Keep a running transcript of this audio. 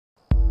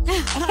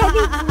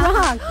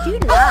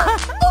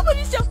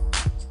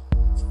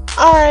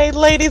Alright,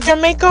 ladies, your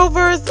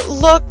makeovers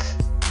look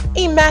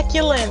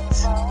immaculate.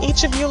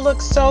 Each of you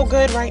look so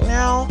good right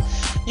now.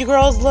 You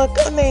girls look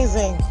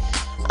amazing.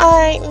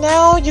 Alright,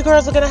 now you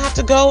girls are going to have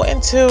to go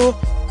into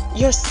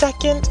your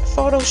second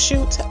photo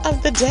shoot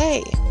of the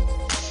day.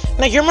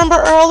 Now, you remember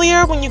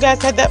earlier when you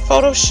guys had that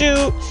photo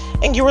shoot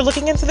and you were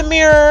looking into the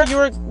mirror,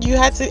 you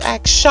had to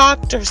act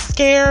shocked or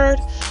scared,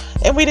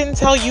 and we didn't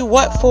tell you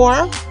what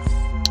for?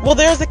 Well,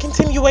 there's a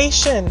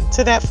continuation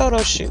to that photo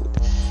shoot.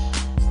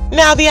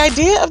 Now, the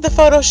idea of the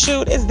photo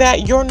shoot is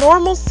that your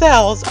normal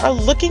selves are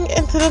looking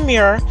into the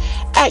mirror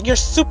at your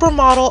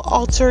supermodel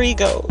alter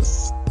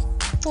egos.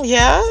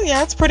 Yeah,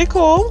 it's pretty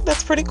cool.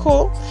 That's pretty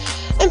cool.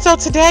 And so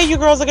today, you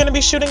girls are going to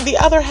be shooting the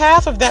other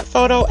half of that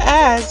photo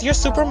as your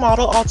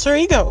supermodel alter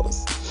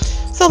egos.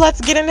 So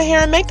let's get into hair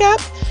and makeup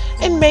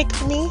and make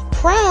me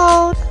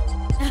proud.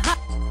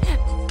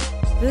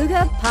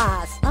 Buga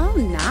pass. Oh,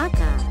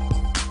 Naga.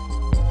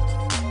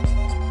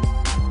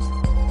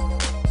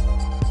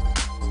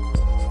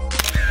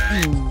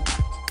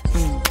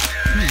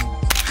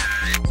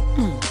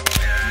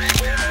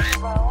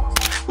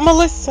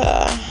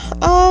 Melissa,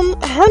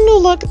 her new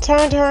look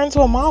turned her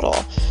into a model.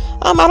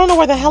 I don't know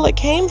where the hell it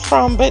came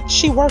from, but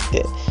she worked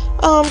it.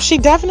 She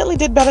definitely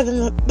did better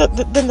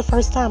than the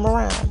first time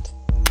around.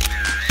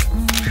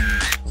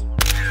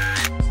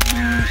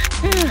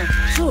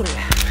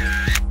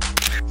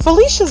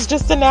 Felicia's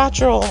just a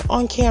natural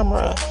on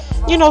camera.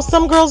 You know,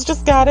 some girls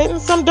just got it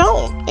and some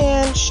don't,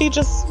 and she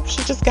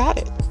just got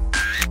it.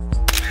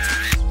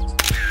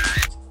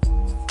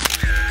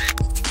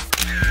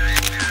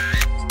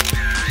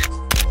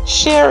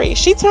 Sherry,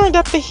 she turned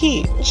up the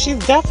heat. She's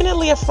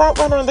definitely a front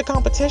runner in the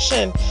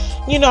competition.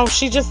 You know,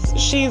 she just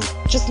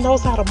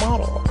knows how to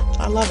model.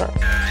 I love her.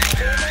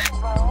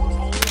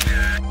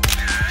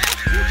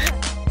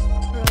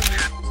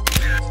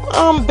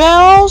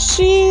 Belle,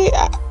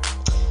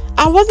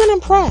 I wasn't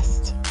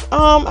impressed.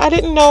 I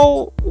didn't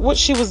know what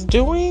she was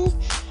doing.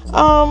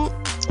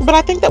 But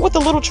I think that with a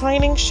little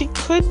training, she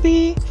could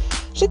be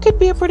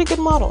a pretty good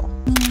model.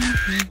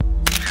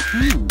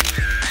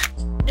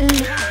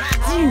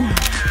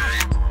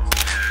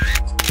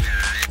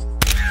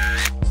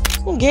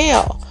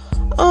 Gail,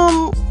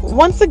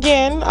 once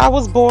again, I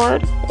was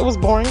bored. It was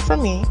boring for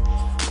me.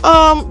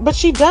 But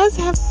she does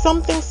have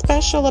something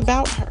special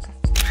about her.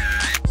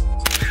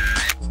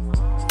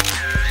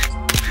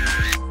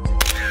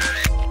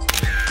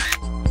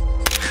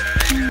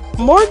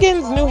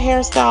 Morgan's new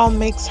hairstyle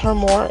makes her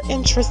more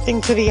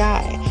interesting to the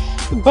eye.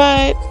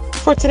 But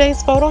for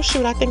today's photo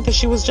shoot, I think that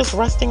she was just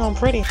resting on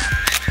pretty.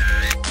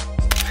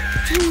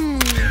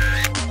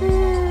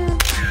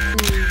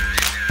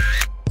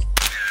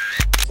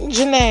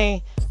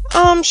 Janae,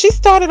 she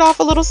started off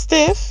a little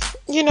stiff.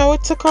 You know,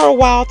 it took her a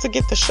while to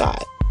get the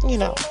shot, you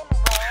know.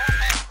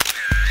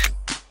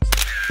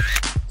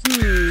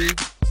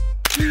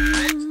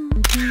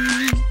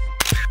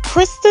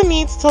 Krista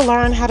needs to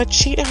learn how to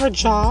cheat her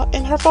jaw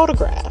in her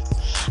photographs.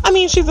 I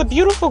mean, she's a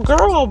beautiful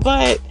girl,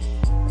 but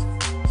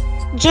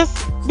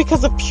just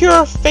because of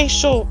pure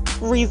facial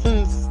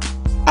reasons,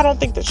 I don't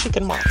think that she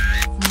can model.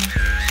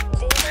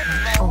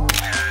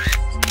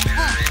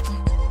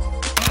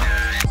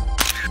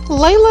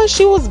 Layla,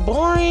 she was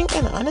boring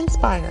and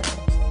uninspiring.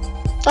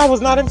 I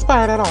was not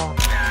inspired at all.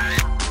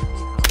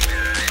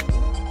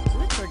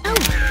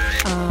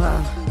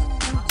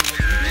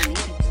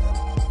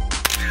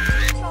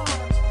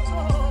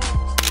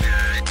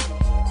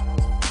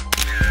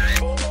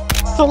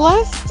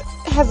 Celeste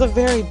has a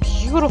very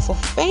beautiful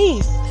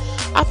face.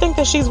 I think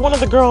that she's one of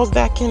the girls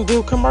that can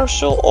do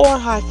commercial or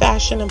high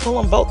fashion and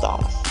pull them both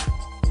off.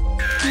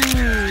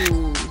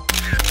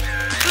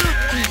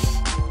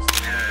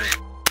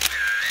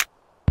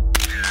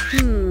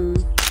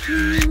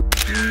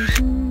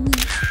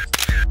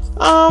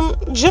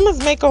 Gemma's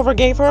makeover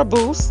gave her a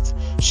boost.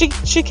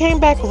 She came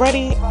back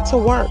ready to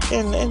work,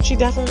 and she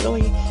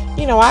definitely,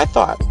 you know, I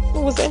thought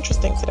it was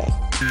interesting today.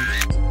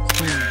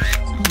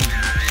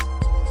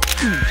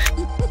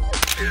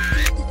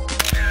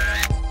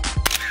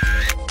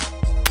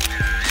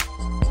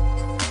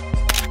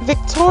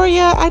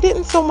 Victoria, I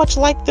didn't so much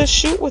like this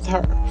shoot with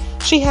her.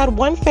 She had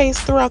one face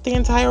throughout the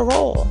entire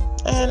role,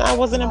 and I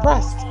wasn't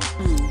impressed.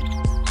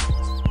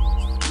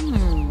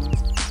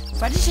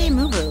 What did she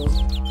move?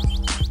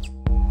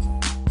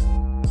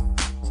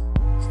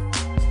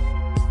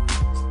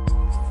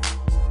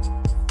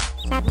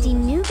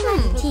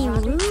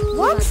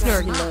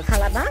 Wilkner look.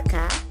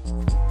 Kalabaka.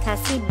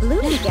 Kesse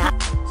Blumiga.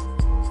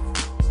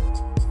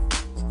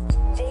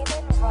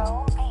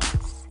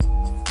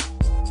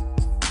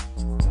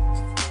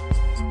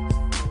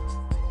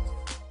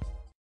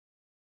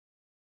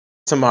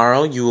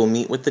 Tomorrow you will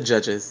meet with the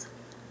judges.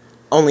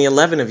 Only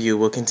 11 of you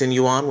will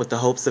continue on with the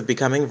hopes of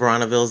becoming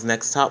Veroniville's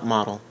next top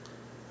model.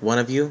 One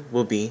of you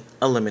will be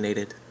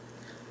eliminated.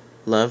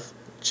 Love,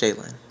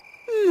 Jalen.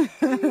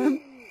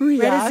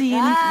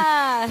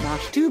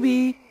 Not to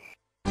be.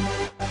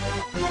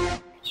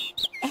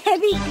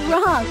 Heavy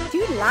grog,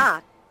 too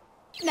lock.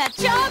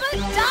 Nachama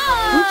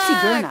dog!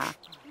 Sigurna.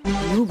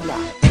 Nubla.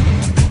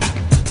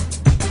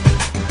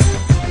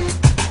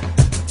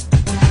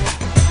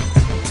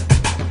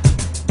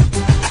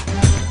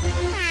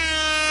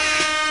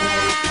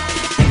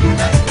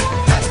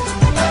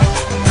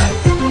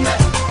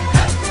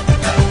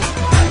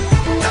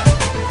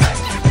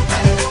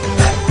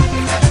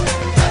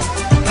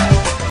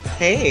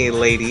 Hey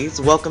ladies,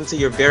 welcome to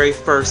your very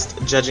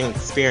first judging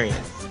experience.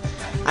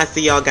 I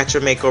see y'all got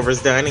your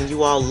makeovers done and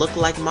you all look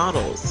like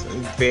models.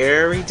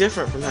 Very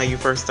different from how you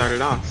first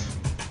started off.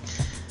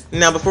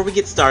 Now before we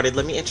get started,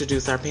 let me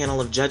introduce our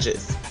panel of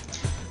judges.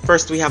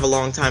 First we have a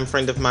longtime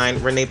friend of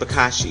mine, Renee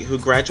Bakashi, who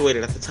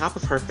graduated at the top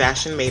of her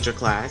fashion major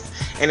class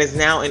and is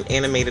now an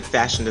animated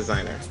fashion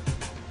designer.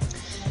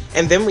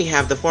 And then we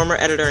have the former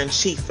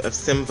editor-in-chief of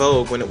Sim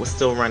Vogue when it was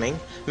still running,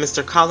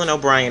 Mr. Colin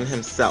O'Brien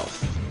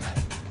himself.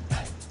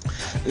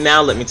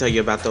 Now let me tell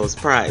you about those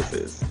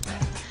prizes.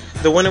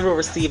 The winner will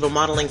receive a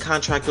modeling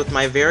contract with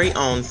my very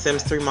own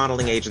Sims 3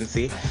 modeling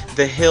agency,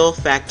 the Hill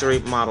Factory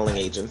Modeling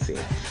Agency,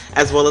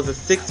 as well as a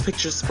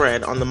 6-picture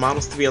spread on the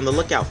Models to be on the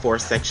lookout for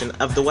section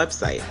of the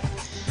website.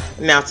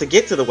 Now to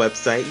get to the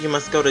website, you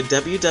must go to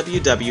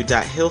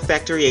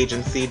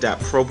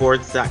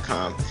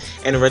www.hillfactoryagency.proboards.com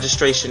and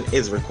registration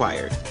is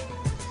required.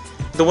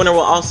 The winner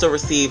will also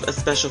receive a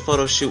special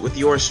photo shoot with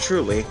yours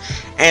truly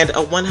and a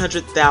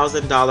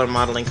 $100,000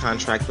 modeling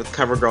contract with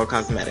CoverGirl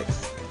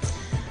Cosmetics.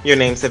 Your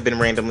names have been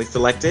randomly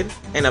selected,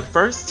 and up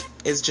first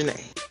is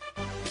Janae.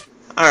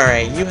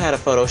 Alright, you had a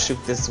photo shoot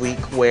this week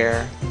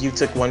where you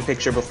took one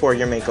picture before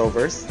your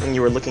makeovers and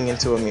you were looking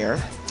into a mirror,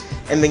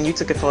 and then you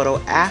took a photo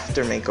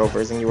after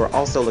makeovers and you were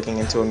also looking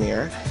into a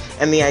mirror.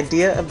 And the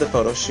idea of the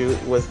photo shoot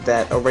was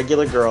that a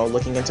regular girl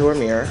looking into her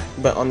mirror,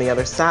 but on the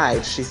other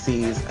side she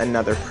sees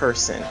another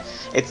person.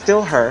 It's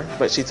still her,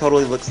 but she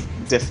totally looks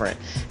different.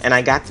 And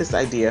I got this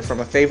idea from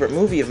a favorite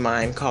movie of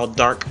mine called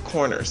Dark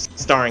Corners,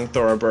 starring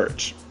Thora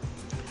Birch.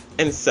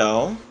 And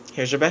so,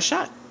 here's your best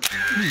shot.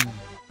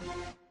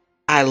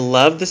 I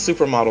love the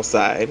supermodel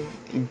side,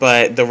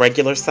 but the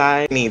regular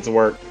side needs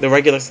work. The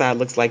regular side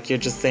looks like you're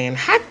just saying,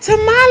 hot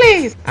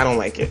tamales! I don't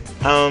like it.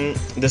 The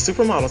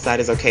supermodel side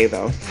is okay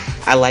though.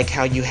 I like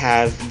how you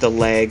have the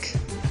leg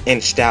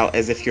inched out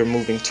as if you're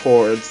moving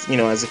towards,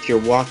 as if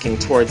you're walking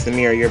towards the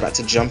mirror, you're about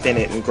to jump in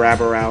it and grab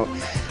her out.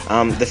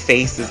 The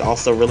face is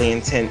also really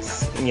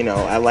intense.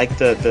 I like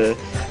the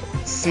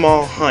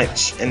small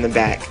hunch in the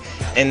back.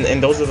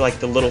 And those are like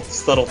the little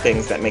subtle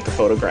things that make a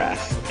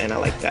photograph, and I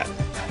like that.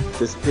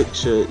 This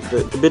picture,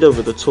 a bit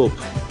over the top,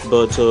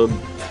 but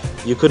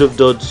you could have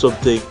done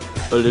something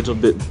a little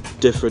bit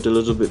different, a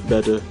little bit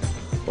better.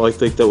 I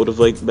think that would have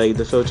made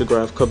the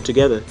photograph come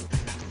together.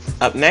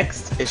 Up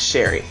next is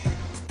Sherry.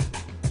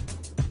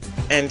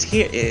 And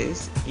here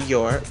is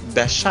your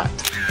best shot.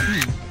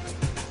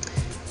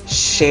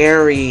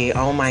 Sherry,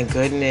 oh my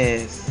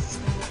goodness.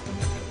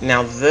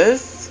 Now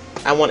this,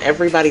 I want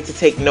everybody to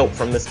take note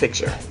from this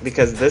picture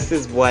because this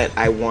is what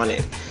I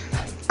wanted.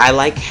 I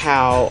like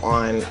how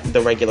on the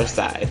regular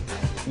side,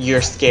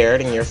 you're scared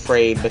and you're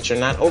afraid, but you're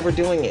not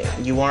overdoing it.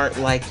 You aren't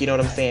like,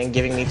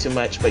 giving me too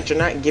much, but you're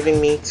not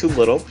giving me too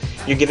little.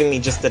 You're giving me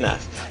just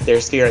enough.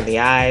 There's fear in the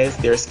eyes,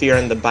 there's fear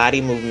in the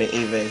body movement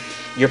even.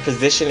 Your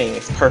positioning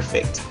is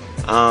perfect.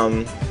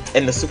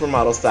 In the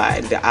supermodel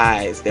side, the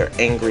eyes, they're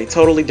angry,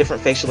 totally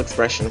different facial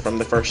expression from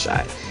the first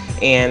shot.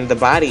 And the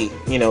body,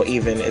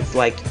 even, it's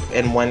like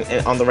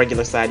on the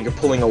regular side, you're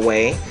pulling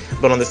away,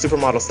 but on the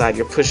supermodel side,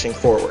 you're pushing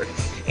forward.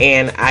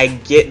 And I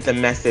get the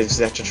message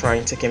that you're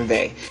trying to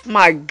convey.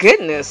 My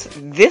goodness,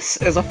 this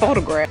is a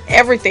photograph.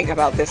 Everything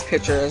about this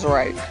picture is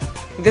right.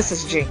 This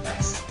is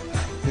genius.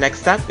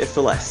 Next up is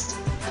Celeste.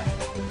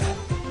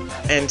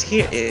 And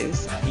here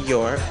is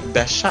your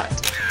best shot.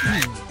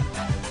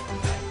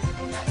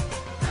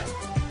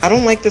 I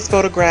don't like this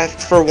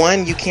photograph. For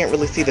one, you can't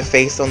really see the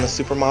face on the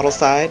supermodel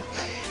side.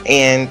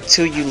 And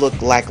two, you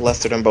look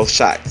lackluster in both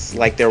shots.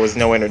 Like there was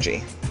no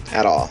energy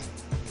at all.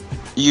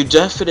 You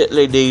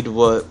definitely need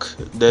work.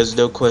 There's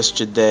no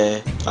question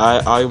there.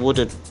 I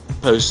wouldn't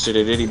post it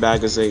in any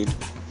magazine.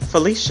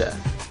 Felicia,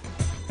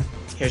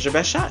 here's your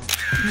best shot.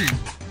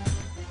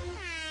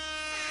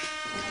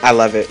 I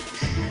love it.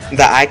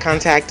 The eye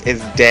contact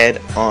is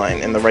dead on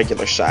in the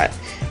regular shot.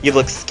 You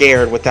look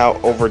scared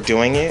without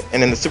overdoing it.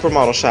 And in the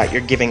supermodel shot,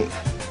 you're giving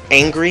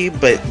angry,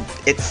 but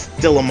it's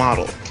still a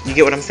model. You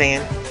get what I'm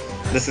saying?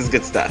 This is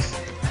good stuff.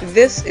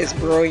 This is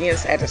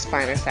brilliance at its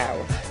finest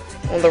hour.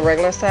 On the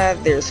regular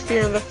side, there's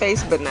fear in the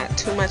face, but not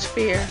too much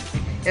fear.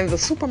 And the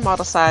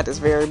supermodel side is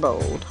very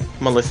bold.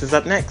 Melissa's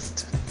up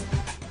next.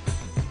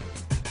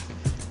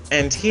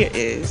 And here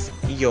is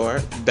your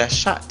best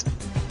shot.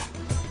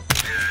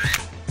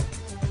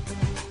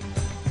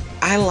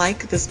 I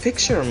like this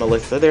picture,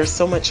 Melissa. There's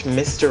so much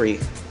mystery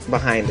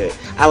behind it.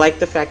 I like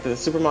the fact that the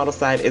supermodel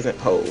side isn't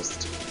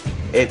posed.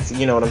 It's,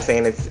 you know what I'm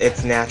saying,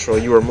 it's natural.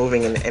 You were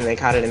moving and they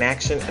caught it in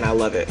action, and I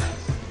love it.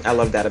 I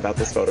love that about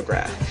this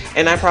photograph.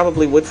 And I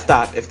probably would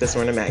stop if this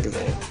were in a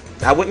magazine.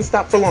 I wouldn't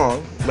stop for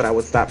long, but I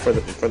would stop for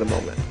the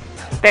moment.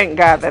 Thank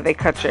God that they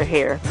cut your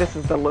hair. This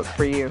is the look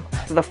for you.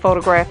 The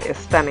photograph is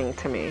stunning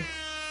to me.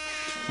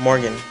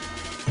 Morgan.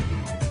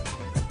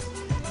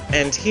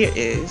 And here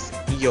is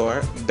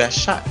your best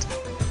shot.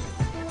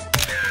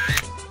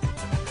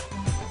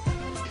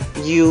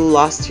 You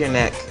lost your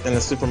neck in the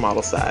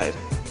supermodel side.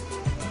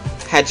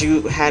 Had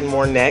you had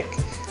more neck,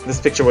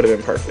 this picture would have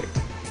been perfect.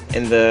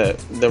 In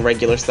the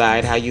regular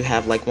side, how you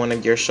have like one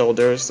of your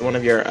shoulders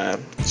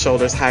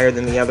higher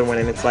than the other one,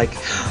 and it's like,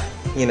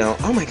 you know,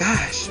 oh my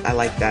gosh, I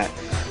like that.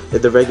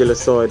 In the regular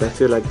side, I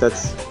feel like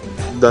that's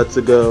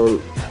a girl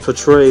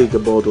portraying a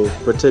model,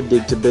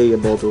 pretending to be a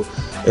model.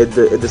 In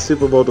the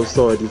supermodel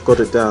side, you've got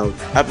it down.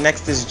 Up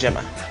next is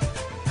Gemma.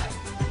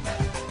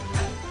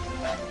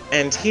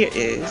 And here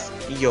is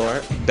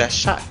your best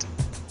shot.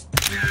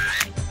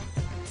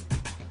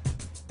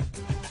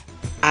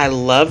 I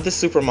love the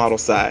supermodel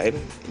side,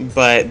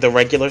 but the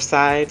regular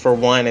side, for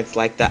one, it's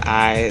like the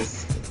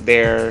eyes,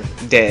 they're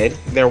dead.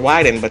 They're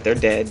widened, but they're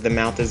dead. The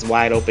mouth is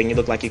wide open. You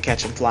look like you're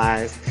catching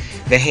flies.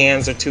 The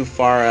hands are too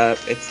far up.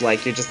 It's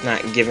like you're just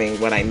not giving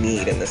what I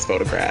need in this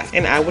photograph.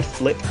 And I would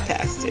flip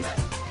past it.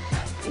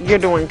 You're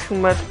doing too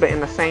much, but in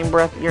the same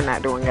breath, you're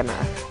not doing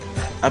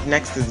enough. Up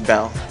next is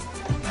Belle.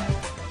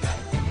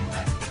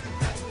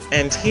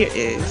 And here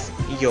is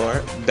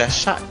your best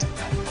shot.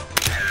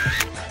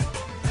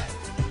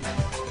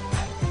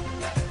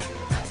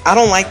 I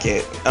don't like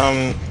it.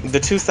 The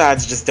two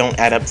sides just don't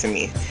add up to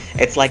me.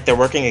 It's like they're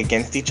working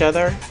against each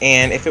other,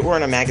 and if it were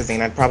in a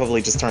magazine, I'd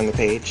probably just turn the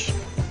page.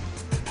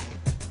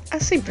 I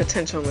see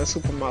potential on the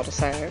supermodel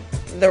side.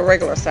 The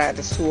regular side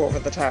is too over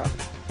the top.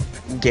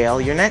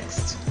 Gail, you're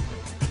next.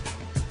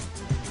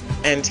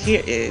 And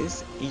here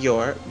is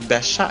your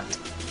best shot.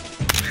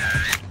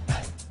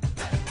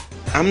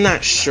 I'm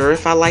not sure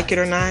if I like it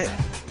or not.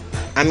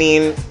 I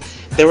mean,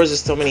 there was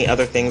just so many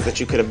other things that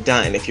you could have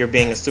done. If you're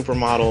being a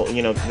supermodel,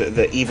 you know,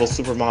 the evil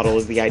supermodel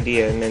is the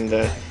idea, and then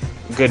the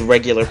good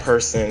regular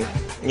person,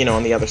 you know,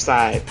 on the other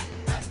side.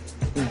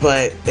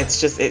 But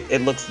it's just,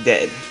 it looks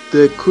dead.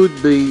 There could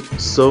be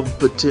some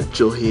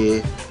potential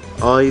here.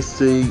 I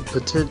see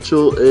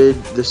potential in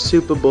the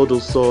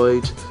supermodel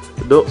side,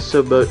 not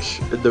so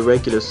much in the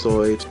regular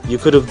side. You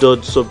could have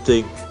done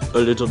something a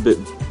little bit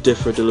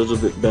different, a little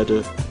bit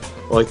better.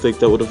 I think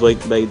that would have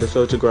like made the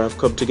photograph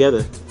come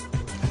together.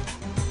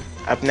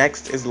 Up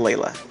next is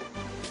Layla.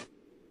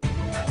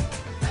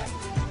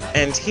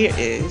 And here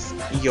is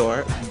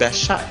your best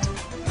shot.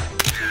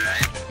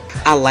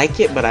 I like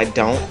it, but I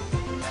don't.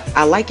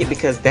 I like it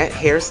because that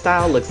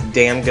hairstyle looks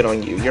damn good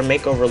on you. Your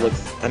makeover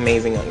looks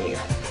amazing on you.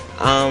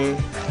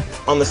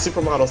 On the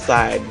supermodel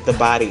side, the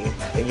body,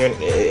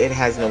 it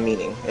has no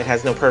meaning. It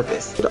has no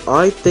purpose. But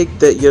I think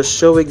that you're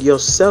showing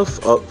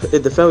yourself up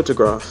in the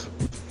photograph.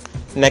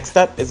 Next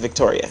up is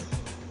Victoria.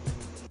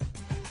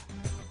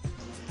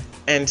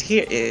 And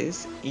here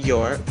is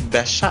your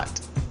best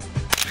shot.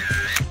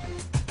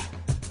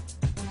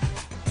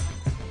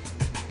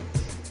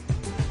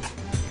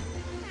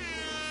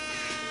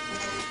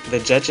 The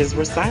judges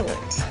were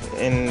silent,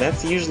 and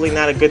that's usually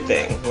not a good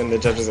thing when the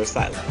judges are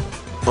silent.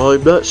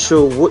 I'm not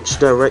sure which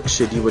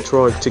direction you were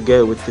trying to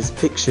go with this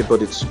picture,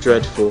 but it's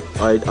dreadful.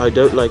 I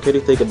don't like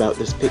anything about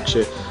this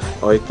picture.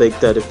 I think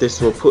that if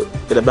this were put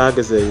in a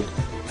magazine,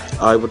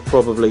 I would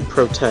probably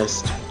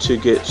protest to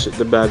get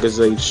the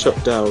magazine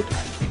shut down.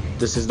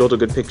 This is not a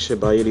good picture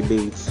by any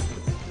means.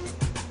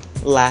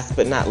 Last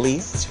but not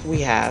least, we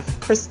have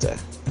Krista.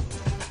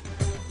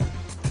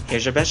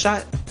 Here's your best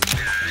shot.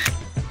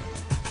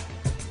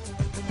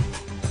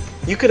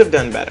 You could have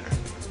done better.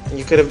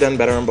 You could have done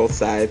better on both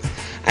sides.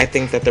 I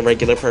think that the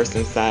regular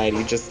person side,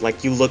 you just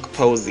like, you look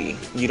posy.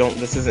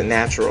 This isn't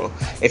natural.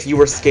 If you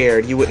were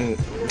scared, you wouldn't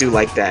do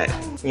like that.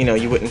 You know,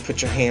 you wouldn't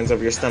put your hands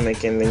over your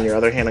stomach and then your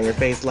other hand on your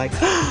face like,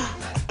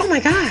 oh my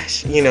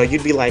gosh. You know,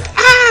 you'd be like,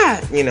 ah!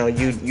 You know,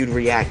 you'd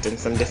react in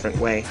some different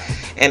way.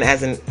 And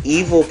as an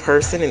evil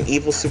person, an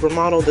evil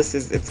supermodel,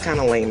 it's kind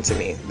of lame to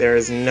me. There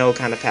is no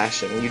kind of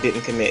passion. You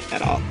didn't commit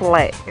at all.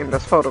 Flat in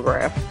this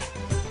photograph.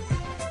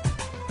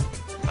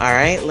 All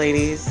right,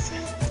 ladies.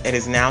 It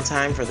is now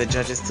time for the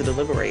judges to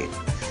deliberate.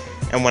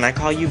 And when I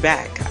call you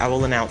back, I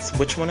will announce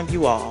which one of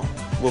you all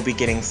will be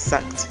getting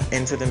sucked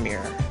into the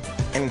mirror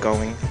and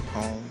going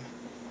home.